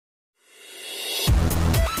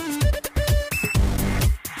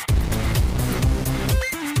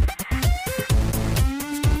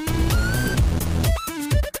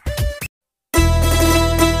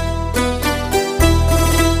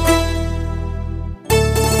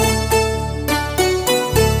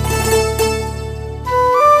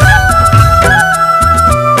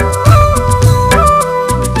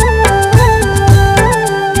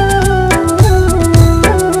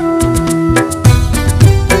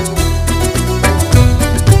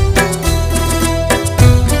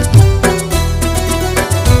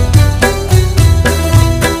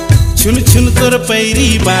तोर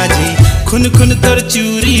पैरी बाजे, खुन खुन तोर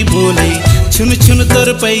चूरी बोले, छुन छुन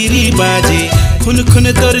तोर पैरी बाजे, खुन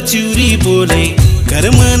खुन तोर चूरी बोले।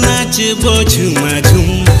 कर्मा नाच बो झुमा झुम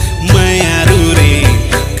मायारू रे,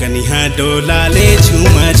 कन्हा डोला ले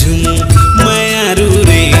झुमा झुम मायारू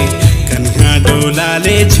रे, कन्हा डोला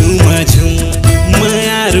ले झुमा झुम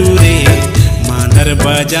मायारू रे। मांदर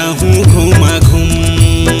बाजा हूँ घुमा घुम।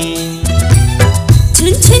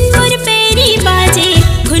 छुन छुन मोर पैरी बाजे,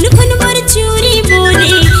 खुन खुन मोर चूरी बोले,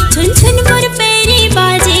 छुन छुन मोर पैरी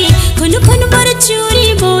बाजे, खुन खुन मोर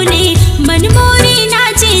चूरी बोले। मन मोरे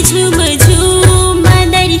नाचे झूम झूम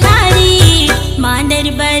मांदर हारी, मांदर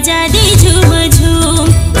बजा दे झूम झूम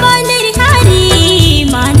मांदर हारी,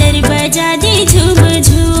 मांदर बजा दे झूम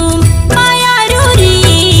झूम मायारू रे,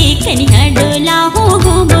 कन्हा डोला हो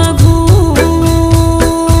घूम घूम।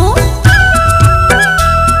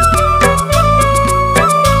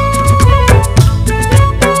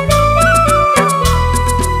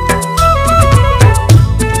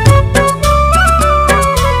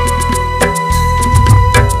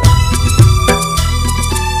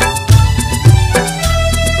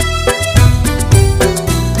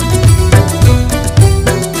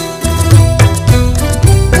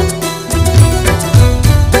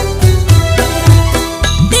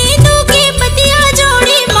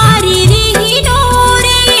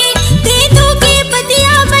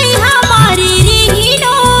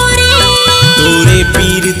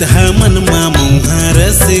 मन मामुहा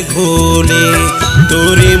रस घोले,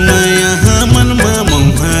 तोरे माया मन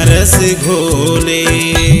मामुहा रस घोले।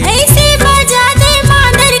 ऐसे बजा दे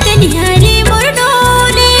मांदर कन्हा रे मोर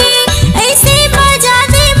डोले, ऐसे बजा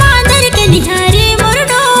दे मांदर कन्हा रे मोर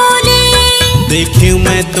डोले। देखियो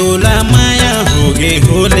मैं तोला माया होगे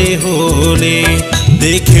होले होले,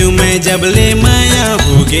 देखियो मैं जबले माया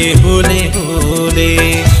होगे होले होले।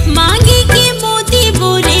 मांगे के मोती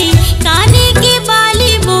बोले, काने के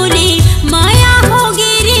बाली बोले, माया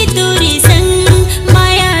होगे रे तोरे संग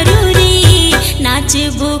मायारू रे, नाच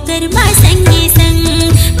बो कर्मा संगे संग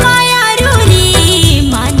मायारू रे।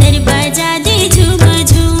 मांदर बजा दे झूम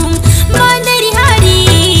झूम मांदर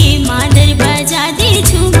हारी, मांदर बजा दे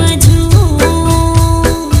झूम झूम।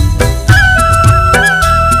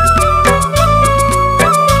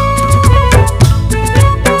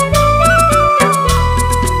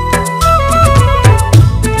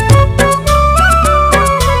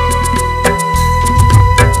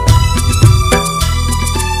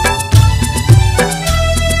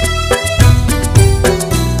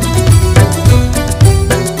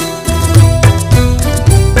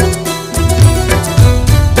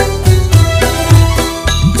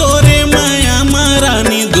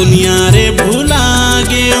 दुनिया रे भूला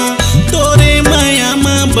गयो, तोरे माया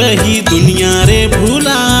माँ बही दुनिया रे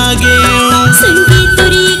भूला गयो। सुन के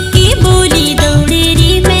तुरी के बोली दौड़े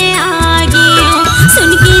रे मैं आ गयो,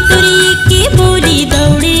 सुन के तुरी के बोली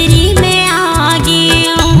दौड़े रे मैं आ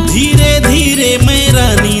गयो। धीरे धीरे मैं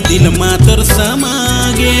रानी दिल माँ तोर समा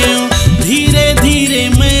गयो, धीरे धीरे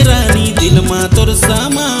मैं रानी दिल माँ तोर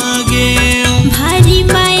समा गयो। भारी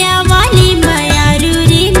माया वाली मायारू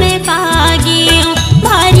रे मैं पा गयो,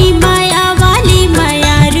 भारी माया वाली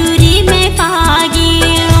मायारू रे मैं पा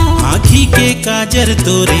गयो। आँखी के काजर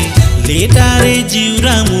तोरे ले डारे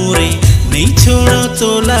जीवरा मोरे, नहीं छोड़ो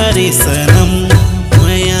तोला रे सनम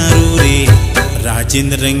मायारू रे।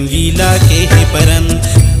 राजेंद्र रंगीला के है परन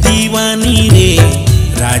दीवानी रे,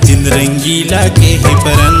 राजेंद्र रंगीला के है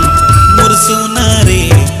परन मोर सोना रे।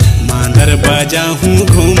 मांदर बाजा हूँ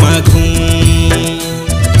घुमा घूम।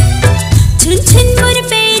 छुन छुन मोर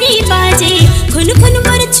पैरी बाजे, खुन खुन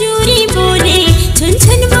मोर चूरी बोले, छुन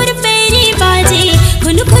छुन मोर पैरी बाजे,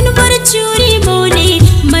 खुन खुन मोर चूरी बोले।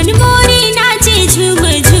 मन मोरे नाचे झूम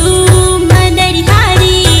झूम मांदर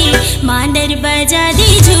हारी, मांदर बजा दे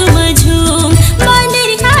झूम झूम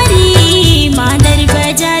मांदर हारी, मांदर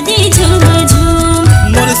बजा दे झूम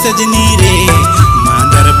झूम। मोर सजनी रे